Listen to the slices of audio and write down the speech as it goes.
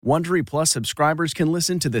Wondery Plus subscribers can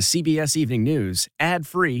listen to the CBS Evening News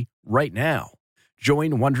ad-free right now.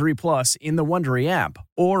 Join Wondery Plus in the Wondery app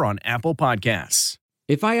or on Apple Podcasts.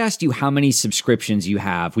 If I asked you how many subscriptions you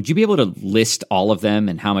have, would you be able to list all of them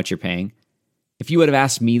and how much you're paying? If you would have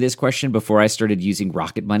asked me this question before I started using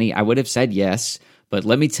Rocket Money, I would have said yes, but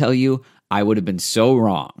let me tell you, I would have been so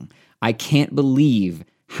wrong. I can't believe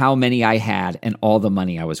how many I had and all the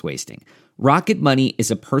money I was wasting. Rocket Money is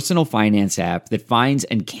a personal finance app that finds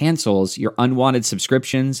and cancels your unwanted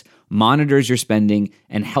subscriptions, monitors your spending,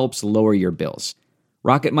 and helps lower your bills.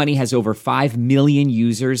 Rocket Money has over 5 million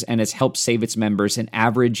users and has helped save its members an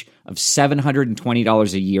average of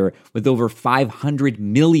 $720 a year with over 500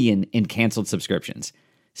 million in canceled subscriptions.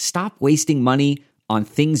 Stop wasting money on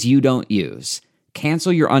things you don't use.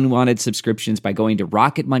 Cancel your unwanted subscriptions by going to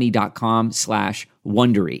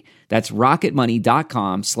rocketmoney.com/Wondery. That's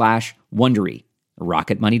rocketmoney.com/Wondery.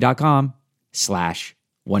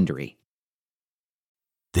 rocketmoney.com/Wondery.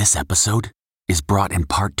 This episode is brought in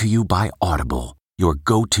part to you by Audible, your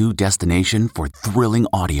go-to destination for thrilling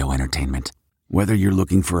audio entertainment. Whether you're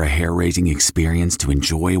looking for a hair-raising experience to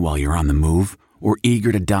enjoy while you're on the move or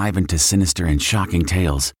eager to dive into sinister and shocking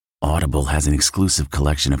tales, Audible has an exclusive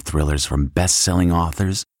collection of thrillers from best-selling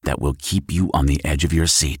authors that will keep you on the edge of your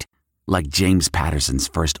seat. Like James Patterson's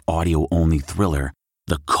first audio-only thriller,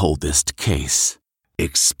 The Coldest Case.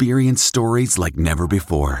 Experience stories like never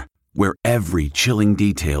before, where every chilling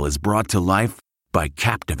detail is brought to life by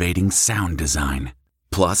captivating sound design.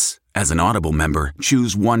 Plus, as an Audible member,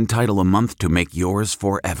 choose one title a month to make yours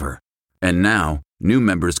forever. And now, new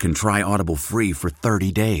members can try Audible free for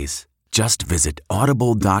 30 days. Just visit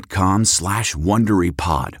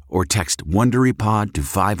audible.com/WonderyPod or text WonderyPod to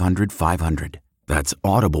 500-500. That's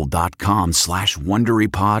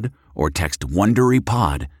audible.com/WonderyPod or text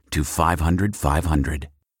WonderyPod to 500-500.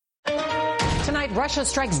 Tonight, Russia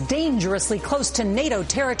strikes dangerously close to NATO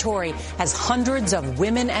territory as hundreds of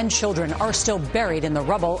women and children are still buried in the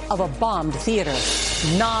rubble of a bombed theater.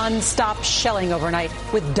 Non-stop shelling overnight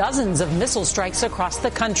with dozens of missile strikes across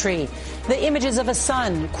the country. The images of a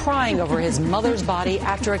son crying over his mother's body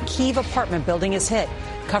after a Kyiv apartment building is hit,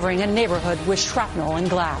 covering a neighborhood with shrapnel and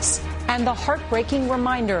glass. And the heartbreaking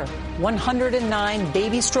reminder, 109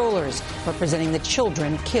 baby strollers representing the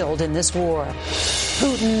children killed in this war.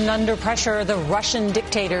 Putin under pressure, the Russian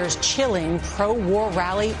dictator's chilling pro-war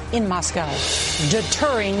rally in Moscow.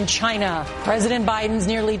 Deterring China, President Biden's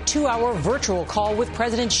nearly 2-hour virtual call with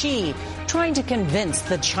President Xi, trying to convince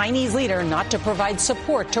the Chinese leader not to provide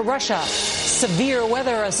support to Russia. Severe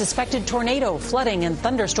weather, a suspected tornado, flooding, and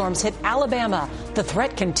thunderstorms hit Alabama. The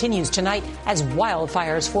threat continues tonight as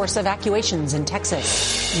wildfires force evacuations in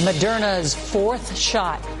Texas. Moderna's 4th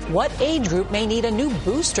shot. What age group may need a new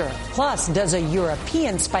booster? Plus, does a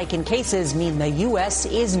European spike in cases mean the U.S.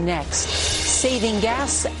 is next? Saving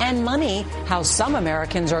gas and money, how some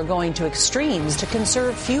Americans are going to extremes to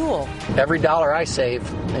conserve fuel. Every dollar I save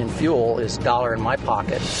in fuel is a dollar in my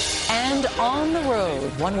pocket. And on the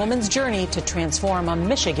road, one woman's journey to transform a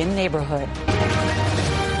Michigan neighborhood.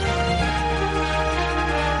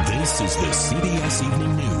 This is the CBS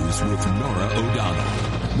Evening News with Norah O'Donnell,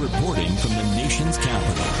 reporting from the nation's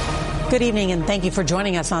capital. Good evening, and thank you for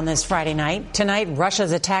joining us on this Friday night. Tonight,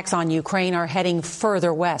 Russia's attacks on Ukraine are heading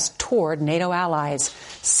further west toward NATO allies.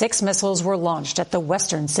 6 missiles were launched at the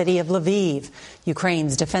western city of Lviv.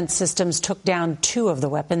 Ukraine's defense systems took down 2 of the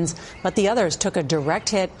weapons, but the others took a direct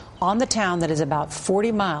hit on the town that is about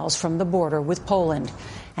 40 miles from the border with Poland.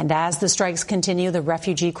 And as the strikes continue, the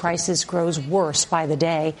refugee crisis grows worse by the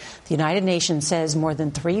day. The United Nations says more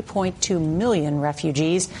than 3.2 million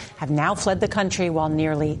refugees have now fled the country, while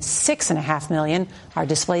nearly 6.5 million are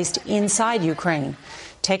displaced inside Ukraine.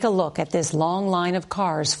 Take a look at this long line of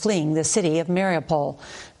cars fleeing the city of Mariupol.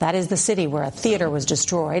 That is the city where a theater was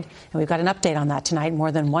destroyed, and we've got an update on that tonight.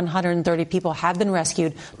 More than 130 people have been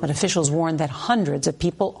rescued, but officials warn that hundreds of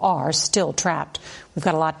people are still trapped. We've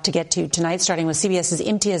got a lot to get to tonight, starting with CBS's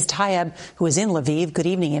Imtiaz Tayeb, who is in Lviv. Good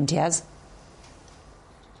evening, Imtiaz.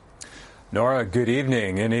 Nora, good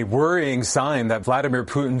evening. In a worrying sign that Vladimir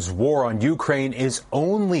Putin's war on Ukraine is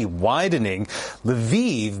only widening,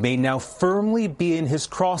 Lviv may now firmly be in his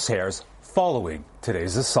crosshairs following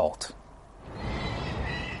today's assault.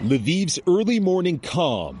 Lviv's early morning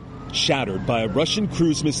calm shattered by a Russian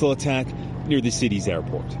cruise missile attack near the city's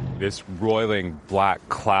airport. This roiling black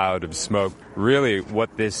cloud of smoke, really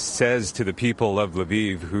what this says to the people of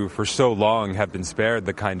Lviv, who for so long have been spared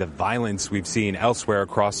the kind of violence we've seen elsewhere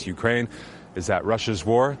across Ukraine, is that Russia's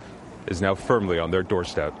war is now firmly on their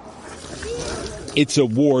doorstep. It's a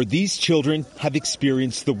war these children have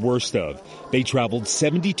experienced the worst of. They traveled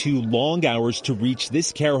 72 long hours to reach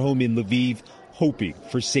this care home in Lviv, hoping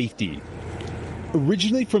for safety.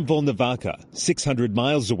 Originally from Volnovakha, 600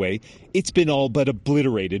 miles away, it's been all but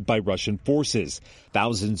obliterated by Russian forces.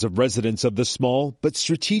 Thousands of residents of the small but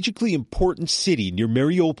strategically important city near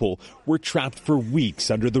Mariupol were trapped for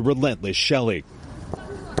weeks under the relentless shelling.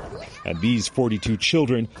 And these 42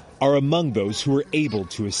 children are among those who were able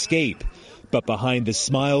to escape. But behind the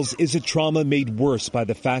smiles is a trauma made worse by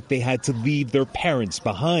the fact they had to leave their parents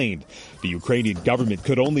behind. The Ukrainian government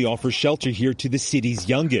could only offer shelter here to the city's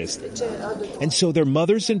youngest. And so their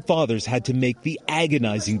mothers and fathers had to make the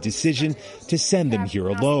agonizing decision to send them here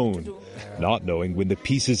alone, not knowing when the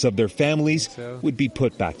pieces of their families would be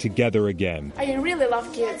put back together again. I really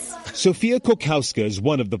love kids. Sofia Kokowska is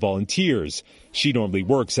one of the volunteers. She normally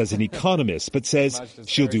works as an economist, but says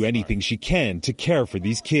she'll do anything she can to care for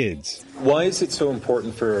these kids. Why is it so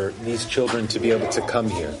important for these children to be able to come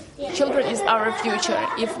here? Children is our future.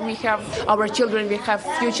 If we have our children, we have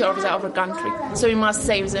future of our country. So we must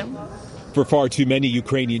save them. For far too many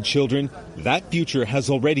Ukrainian children, that future has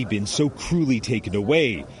already been so cruelly taken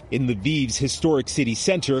away. In Lviv's historic city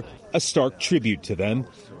center, a stark tribute to them.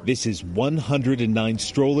 This is 109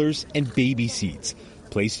 strollers and baby seats,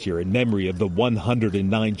 placed here in memory of the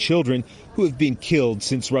 109 children who have been killed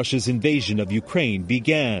since Russia's invasion of Ukraine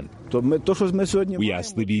began. We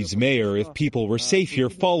asked Lviv's mayor if people were safe here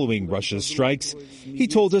following Russia's strikes. He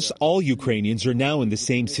told us all Ukrainians are now in the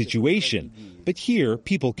same situation. But here,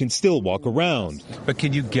 people can still walk around. But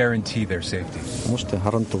can you guarantee their safety?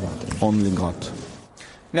 Only God.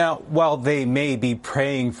 Now, while they may be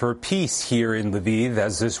praying for peace here in Lviv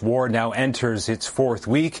as this war now enters its fourth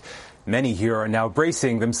week, many here are now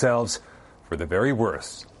bracing themselves for the very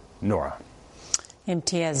worst. Nora.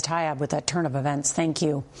 Imtiaz Tayeb with that turn of events. Thank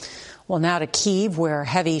you. Well, now to Kyiv, where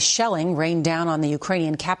heavy shelling rained down on the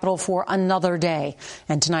Ukrainian capital for another day.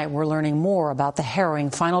 And tonight we're learning more about the harrowing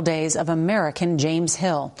final days of American James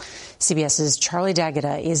Hill. CBS's Charlie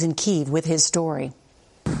D'Agata is in Kyiv with his story.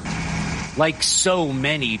 Like so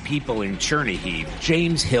many people in Chernihiv,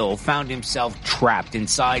 James Hill found himself trapped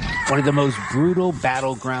inside one of the most brutal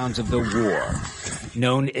battlegrounds of the war.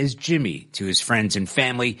 Known as Jimmy to his friends and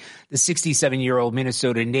family, the 67-year-old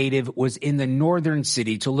Minnesota native was in the northern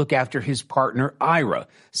city to look after his partner, Ira,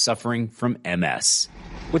 suffering from MS.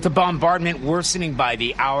 With the bombardment worsening by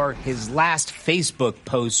the hour, his last Facebook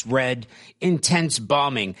post read, "Intense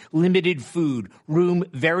bombing, limited food, room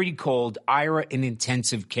very cold, Ira in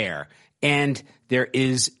intensive care. And there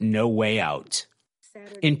is no way out."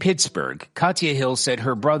 In Pittsburgh, Katya Hill said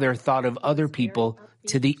her brother thought of other people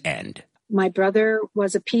to the end. My brother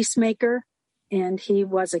was a peacemaker, and he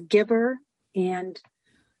was a giver, and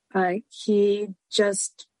he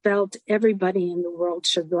just felt everybody in the world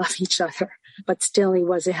should love each other, but still he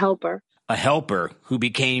was a helper. A helper who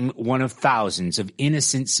became one of thousands of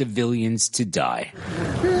innocent civilians to die.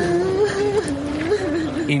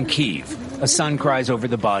 In Kyiv, a son cries over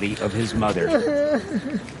the body of his mother,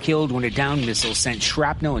 killed when a downed missile sent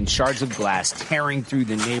shrapnel and shards of glass tearing through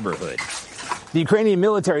the neighborhood. The Ukrainian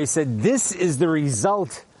military said this is the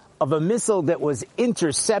result of a missile that was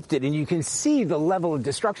intercepted, and you can see the level of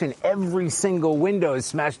destruction. Every single window is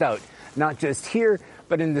smashed out, not just here,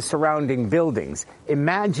 but in the surrounding buildings.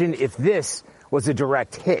 Imagine if this was a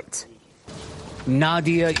direct hit.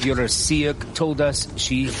 Nadia Yurasiuk told us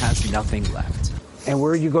she has nothing left. And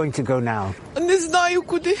where are you going to go now?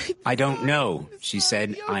 I don't know, she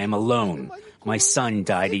said. I am alone. My son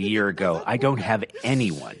died a year ago. I don't have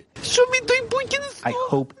anyone. I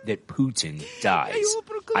hope that Putin dies.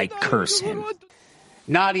 I curse him.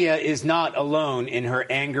 Nadia is not alone in her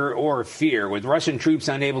anger or fear. With Russian troops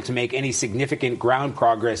unable to make any significant ground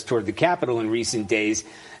progress toward the capital in recent days,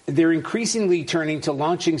 they're increasingly turning to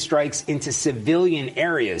launching strikes into civilian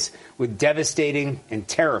areas with devastating and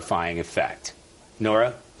terrifying effect.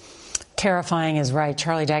 Nora? Terrifying is right.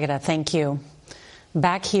 Charlie D'Agata, thank you.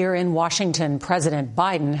 Back here in Washington, President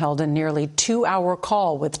Biden held a nearly 2-hour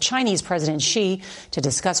call with Chinese President Xi to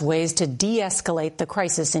discuss ways to de-escalate the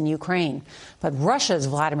crisis in Ukraine. But Russia's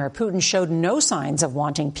Vladimir Putin showed no signs of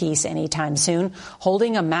wanting peace anytime soon,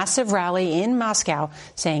 holding a massive rally in Moscow,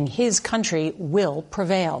 saying his country will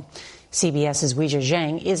prevail. CBS's Weijia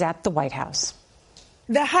Zhang is at the White House.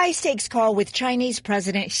 The high-stakes call with Chinese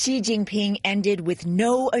President Xi Jinping ended with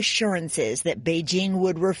no assurances that Beijing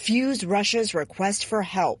would refuse Russia's request for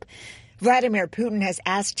help. Vladimir Putin has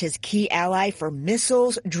asked his key ally for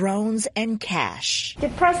missiles, drones, and cash.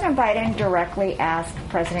 Did President Biden directly ask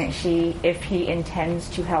President Xi if he intends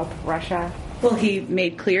to help Russia? Well, he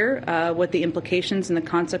made clear what the implications and the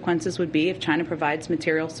consequences would be if China provides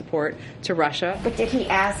material support to Russia. But did he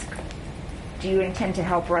ask, do you intend to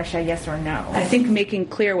help Russia, yes or no? I think making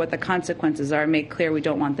clear what the consequences are, make clear we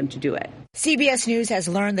don't want them to do it. CBS News has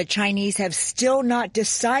learned the Chinese have still not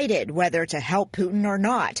decided whether to help Putin or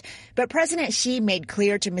not. But President Xi made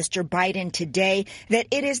clear to Mr. Biden today that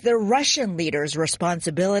it is the Russian leader's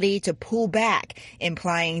responsibility to pull back,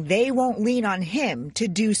 implying they won't lean on him to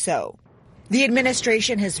do so. The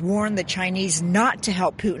administration has warned the Chinese not to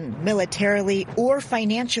help Putin militarily or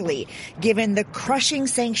financially, given the crushing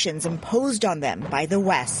sanctions imposed on them by the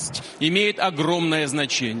West. Имеет огромное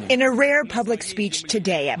значение. In a rare public speech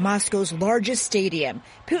today at Moscow's largest stadium,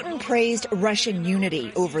 Putin praised Russian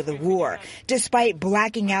unity over the war, despite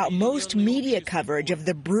blacking out most media coverage of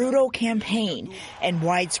the brutal campaign and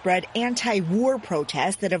widespread anti-war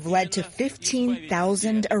protests that have led to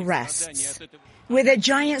 15,000 arrests. With a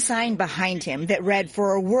giant sign behind him that read,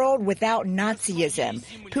 "For a world without Nazism,"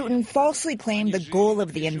 Putin falsely claimed the goal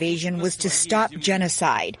of the invasion was to stop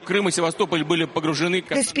genocide.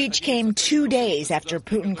 The speech came 2 days after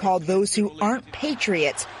Putin called those who aren't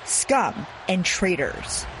patriots scum and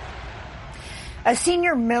traitors. A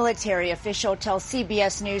senior military official tells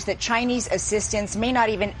CBS News that Chinese assistance may not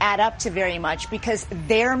even add up to very much because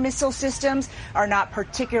their missile systems are not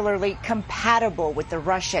particularly compatible with the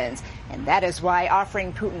Russians. And that is why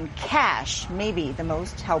offering Putin cash may be the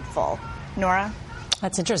most helpful. Nora?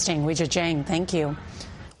 That's interesting. Weijia Jiang, thank you.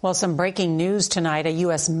 Well, some breaking news tonight. A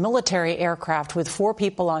U.S. military aircraft with 4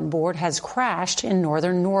 people on board has crashed in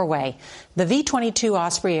northern Norway. The V-22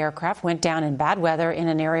 Osprey aircraft went down in bad weather in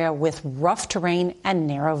an area with rough terrain and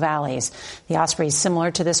narrow valleys. The Osprey, similar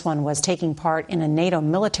to this one, was taking part in a NATO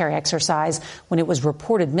military exercise when it was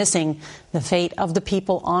reported missing. The fate of the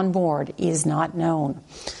people on board is not known.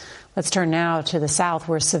 Let's turn now to the south,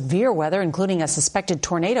 where severe weather, including a suspected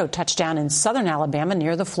tornado, touched down in southern Alabama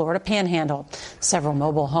near the Florida Panhandle. Several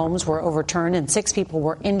mobile homes were overturned and 6 people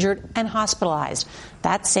were injured and hospitalized.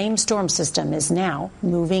 That same storm system is now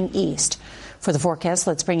moving east. For the forecast,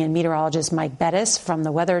 let's bring in meteorologist Mike Bettis from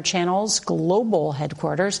the Weather Channel's global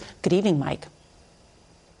headquarters. Good evening, Mike.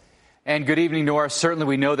 And good evening, Nora. Certainly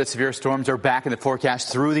we know that severe storms are back in the forecast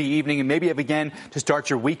through the evening and maybe again to start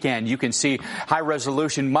your weekend. You can see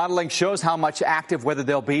high-resolution modeling shows how much active weather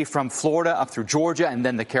there'll be from Florida up through Georgia and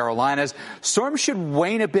then the Carolinas. Storms should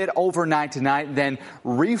wane a bit overnight tonight, then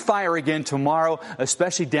refire again tomorrow,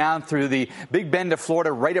 especially down through the Big Bend of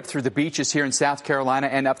Florida, right up through the beaches here in South Carolina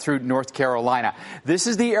and up through North Carolina. This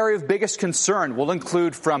is the area of biggest concern. Will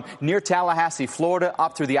include from near Tallahassee, Florida,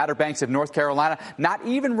 up through the Outer Banks of North Carolina, not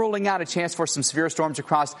even ruling out a chance for some severe storms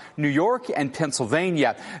across New York and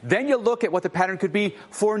Pennsylvania. Then you look at what the pattern could be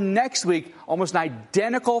for next week, almost an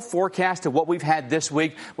identical forecast to what we've had this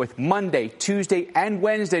week, with Monday, Tuesday, and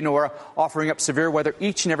Wednesday, Nora, offering up severe weather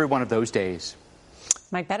each and every one of those days.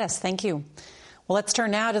 Mike Bettis, thank you. Well, let's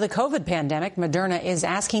turn now to the COVID pandemic. Moderna is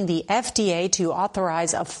asking the FDA to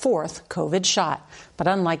authorize a 4th COVID shot. But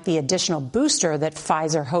unlike the additional booster that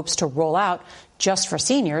Pfizer hopes to roll out just for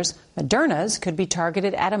seniors, Moderna's could be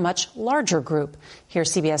targeted at a much larger group.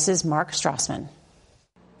 Here's CBS's Mark Strassman.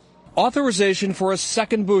 Authorization for a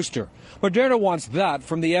second booster. Moderna wants that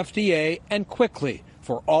from the FDA and quickly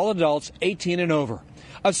for all adults 18 and over.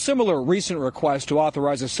 A similar recent request to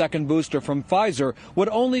authorize a second booster from Pfizer would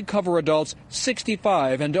only cover adults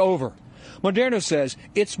 65 and over. Moderna says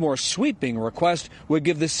its more sweeping request would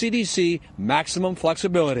give the CDC maximum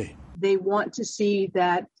flexibility. They want to see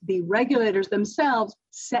that the regulators themselves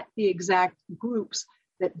set the exact groups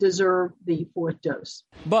that deserve the 4th dose.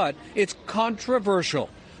 But it's controversial.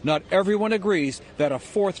 Not everyone agrees that a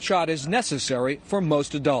 4th shot is necessary for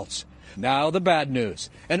most adults. Now the bad news.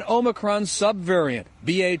 An Omicron subvariant,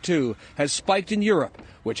 BA2, has spiked in Europe,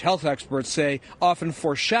 which health experts say often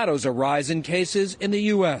foreshadows a rise in cases in the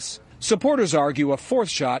U.S. Supporters argue a 4th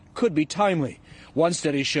shot could be timely. One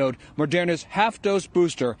study showed Moderna's half-dose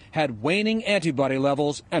booster had waning antibody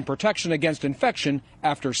levels and protection against infection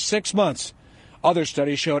after 6 months. Other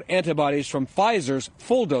studies showed antibodies from Pfizer's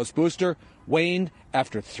full-dose booster waned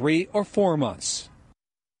after 3 or 4 months.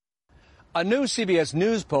 A new CBS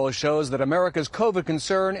News poll shows that America's COVID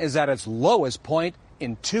concern is at its lowest point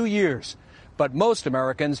in 2 years. But most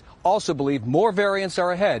Americans also believe more variants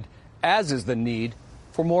are ahead, as is the need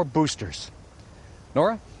for more boosters.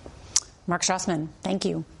 Nora? Mark Strassman, thank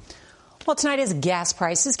you. Well, tonight as gas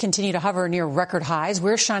prices continue to hover near record highs,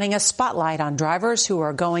 we're shining a spotlight on drivers who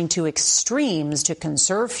are going to extremes to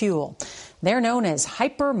conserve fuel. They're known as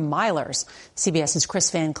hyper-milers. CBS's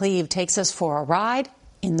Chris Van Cleve takes us for a ride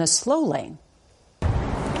in the slow lane.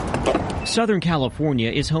 Southern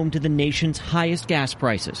California is home to the nation's highest gas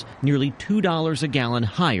prices, nearly $2 a gallon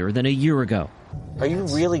higher than a year ago. Are you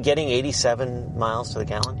really getting 87 miles to the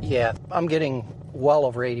gallon? Yeah, I'm getting well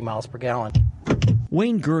over 80 miles per gallon.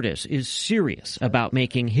 Wayne Gertis is serious about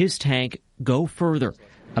making his tank go further,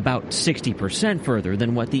 about 60% further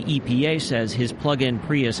than what the EPA says his plug-in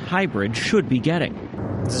Prius hybrid should be getting.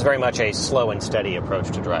 This is very much a slow and steady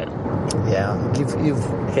approach to driving. Yeah, you've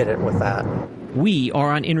hit it with that. We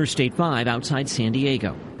are on Interstate 5 outside San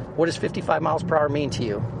Diego. What does 55 miles per hour mean to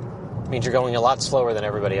you? It means you're going a lot slower than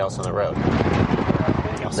everybody else on the road.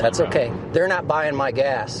 That's okay. They're not buying my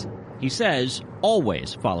gas. He says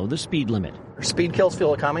always follow the speed limit. Speed kills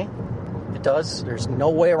fuel economy. It does. There's no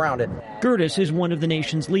way around it. Gertis is one of the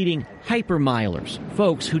nation's leading hypermilers,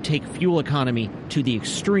 folks who take fuel economy to the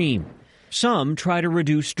extreme. Some try to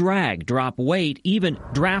reduce drag, drop weight, even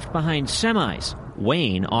draft behind semis.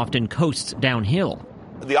 Wayne often coasts downhill.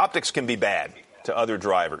 The optics can be bad to other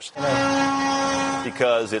drivers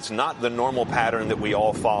because it's not the normal pattern that we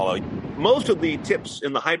all follow. Most of the tips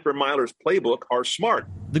in the Hypermiler's playbook are smart.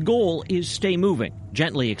 The goal is stay moving,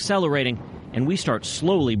 gently accelerating, and we start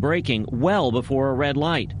slowly braking well before a red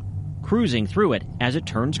light, cruising through it as it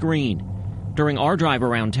turns green. During our drive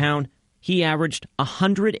around town, he averaged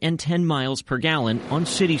 110 miles per gallon on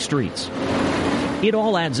city streets. It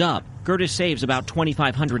all adds up. Gertis saves about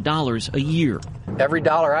 $2,500 a year. Every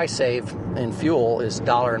dollar I save in fuel is a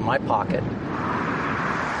dollar in my pocket.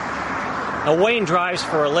 Now, Wayne drives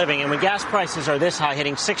for a living, and when gas prices are this high,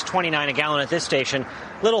 hitting $6.29 a gallon at this station,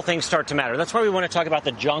 little things start to matter. That's why we want to talk about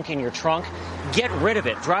the junk in your trunk. Get rid of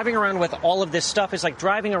it. Driving around with all of this stuff is like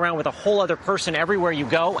driving around with a whole other person everywhere you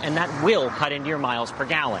go, and that will cut into your miles per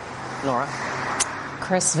gallon. Nora?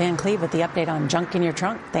 Chris Van Cleve with the update on junk in your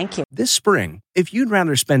trunk. Thank you. This spring, if you'd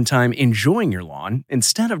rather spend time enjoying your lawn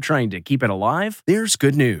instead of trying to keep it alive, there's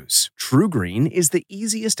good news. TruGreen is the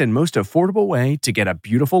easiest and most affordable way to get a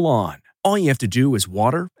beautiful lawn. All you have to do is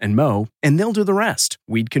water and mow, and they'll do the rest.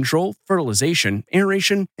 Weed control, fertilization,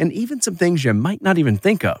 aeration, and even some things you might not even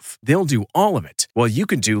think of. They'll do all of it, while you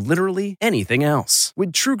can do literally anything else.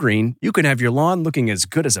 With TruGreen, you can have your lawn looking as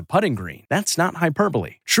good as a putting green. That's not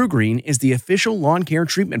hyperbole. TruGreen is the official lawn care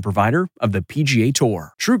treatment provider of the PGA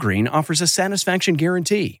Tour. TruGreen offers a satisfaction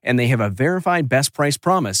guarantee, and they have a verified best price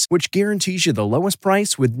promise, which guarantees you the lowest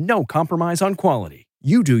price with no compromise on quality.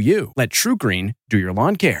 You do you. Let TruGreen do your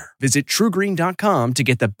lawn care. Visit TruGreen.com to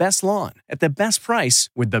get the best lawn at the best price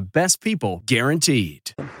with the best people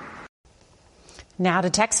guaranteed. Now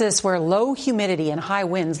to Texas, where low humidity and high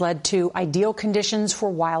winds led to ideal conditions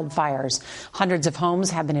for wildfires. Hundreds of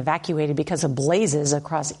homes have been evacuated because of blazes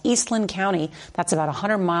across Eastland County. That's about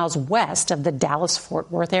 100 miles west of the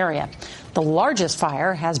Dallas-Fort Worth area. The largest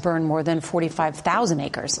fire has burned more than 45,000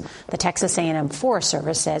 acres. The Texas A&M Forest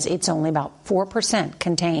Service says it's only about 4%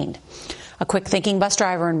 contained. A quick-thinking bus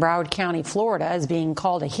driver in Broward County, Florida, is being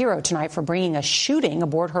called a hero tonight for bringing a shooting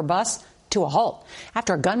aboard her bus to a halt.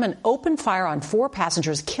 After a gunman opened fire on 4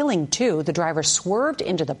 passengers, killing 2, the driver swerved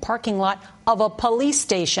into the parking lot of a police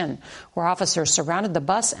station where officers surrounded the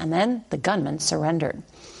bus, and then the gunman surrendered.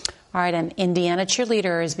 All right, an Indiana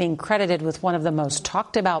cheerleader is being credited with one of the most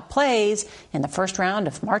talked about plays in the first round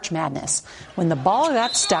of March Madness. When the ball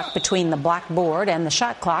got stuck between the blackboard and the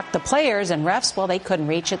shot clock, the players and refs, well, they couldn't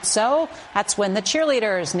reach it. So that's when the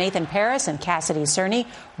cheerleaders, Nathan Paris and Cassidy Cerny,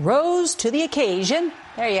 rose to the occasion.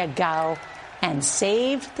 There you go. And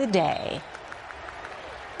saved the day.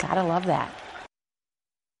 Gotta love that.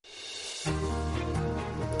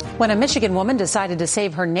 When a Michigan woman decided to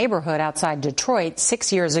save her neighborhood outside Detroit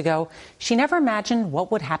 6 years ago, she never imagined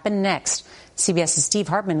what would happen next. CBS's Steve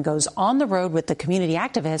Hartman goes on the road with the community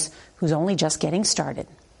activist who's only just getting started.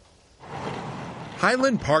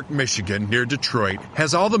 Highland Park, Michigan, near Detroit,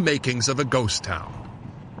 has all the makings of a ghost town.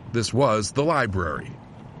 This was the library.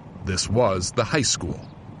 This was the high school.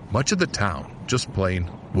 Much of the town just plain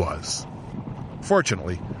was.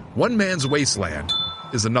 Fortunately, one man's wasteland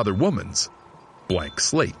is another woman's blank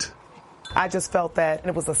slate. I just felt that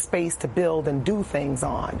it was a space to build and do things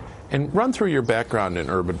on. And run through your background in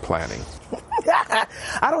urban planning.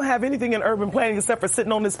 I don't have anything in urban planning except for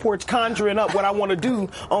sitting on this porch conjuring up what I want to do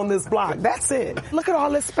on this block. That's it. Look at all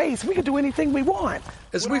this space. We can do anything we want.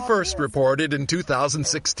 As we first reported in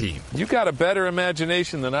 2016. You got a better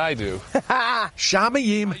imagination than I do.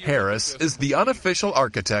 Shamayim Harris is the unofficial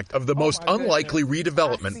architect of the most unlikely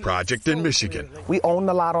redevelopment project in Michigan. We own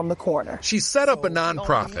the lot on the corner. She set up a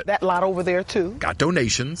nonprofit. That lot over there, too. Got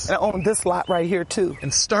donations. And I own this lot right here, too.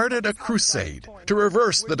 And started a crusade to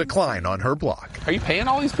reverse the decline on her block. Are you paying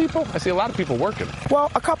all these people? I see a lot of people working.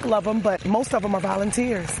 Well, a couple of them, but most of them are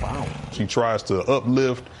volunteers. Wow. She tries to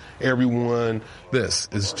uplift everyone. This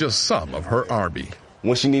is just some of her army.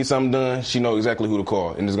 When she needs something done, she knows exactly who to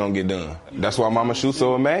call, and it's going to get done. That's why Mama Shu's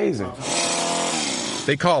so amazing.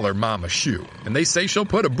 They call her Mama Shu, and they say she'll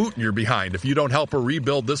put a boot in your behind if you don't help her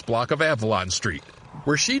rebuild this block of Avalon Street,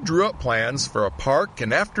 where she drew up plans for a park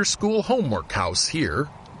and after-school homework house here,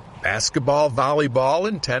 basketball, volleyball,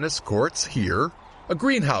 and tennis courts here, a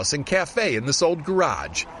greenhouse and cafe in this old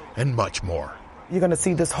garage, and much more. You're going to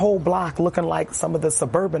see this whole block looking like some of the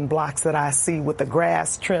suburban blocks that I see with the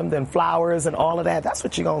grass trimmed and flowers and all of that. That's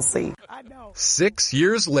what you're going to see. 6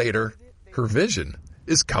 years later, her vision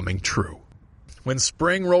is coming true. When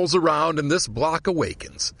spring rolls around and this block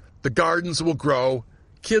awakens, the gardens will grow,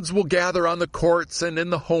 kids will gather on the courts and in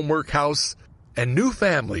the homework house, and new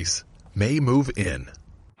families may move in.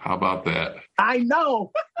 How about that? I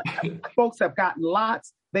know. Folks have gotten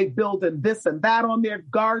lots. They building this and that on their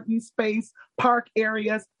garden space, park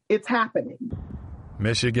areas. It's happening.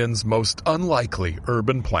 Michigan's most unlikely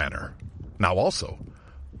urban planner. Now also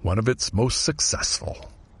one of its most successful.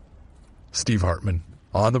 Steve Hartman,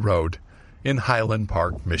 on the road in Highland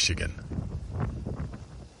Park, Michigan.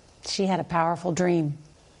 She had a powerful dream.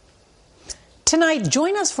 Tonight,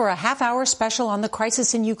 join us for a half-hour special on the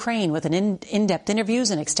crisis in Ukraine with an in-depth interviews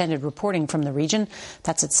and extended reporting from the region.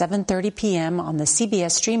 That's at 7:30 p.m. on the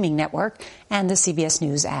CBS streaming network and the CBS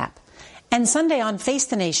News app. And Sunday on Face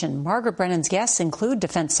the Nation, Margaret Brennan's guests include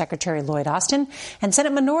Defense Secretary Lloyd Austin and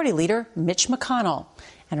Senate Minority Leader Mitch McConnell.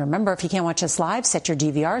 And remember, if you can't watch us live, set your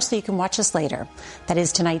DVR so you can watch us later. That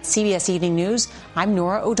is tonight's CBS Evening News. I'm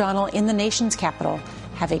Norah O'Donnell in the nation's capital.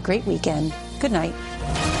 Have a great weekend. Good night.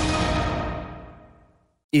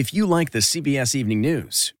 If you like the CBS Evening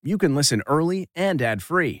News, you can listen early and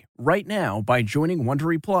ad-free right now by joining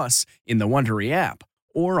Wondery Plus in the Wondery app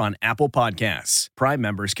or on Apple Podcasts. Prime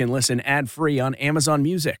members can listen ad-free on Amazon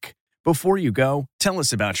Music. Before you go, tell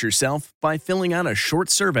us about yourself by filling out a short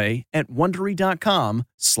survey at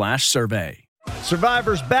Wondery.com/survey.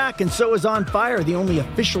 Survivor's back, and so is On Fire, the only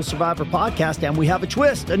official Survivor podcast, and we have a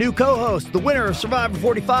twist, a new co-host, the winner of Survivor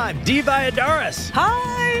 45, Dee Valladares.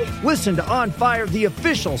 Hi! Listen to On Fire, the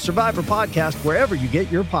official Survivor podcast, wherever you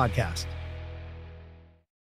get your podcast.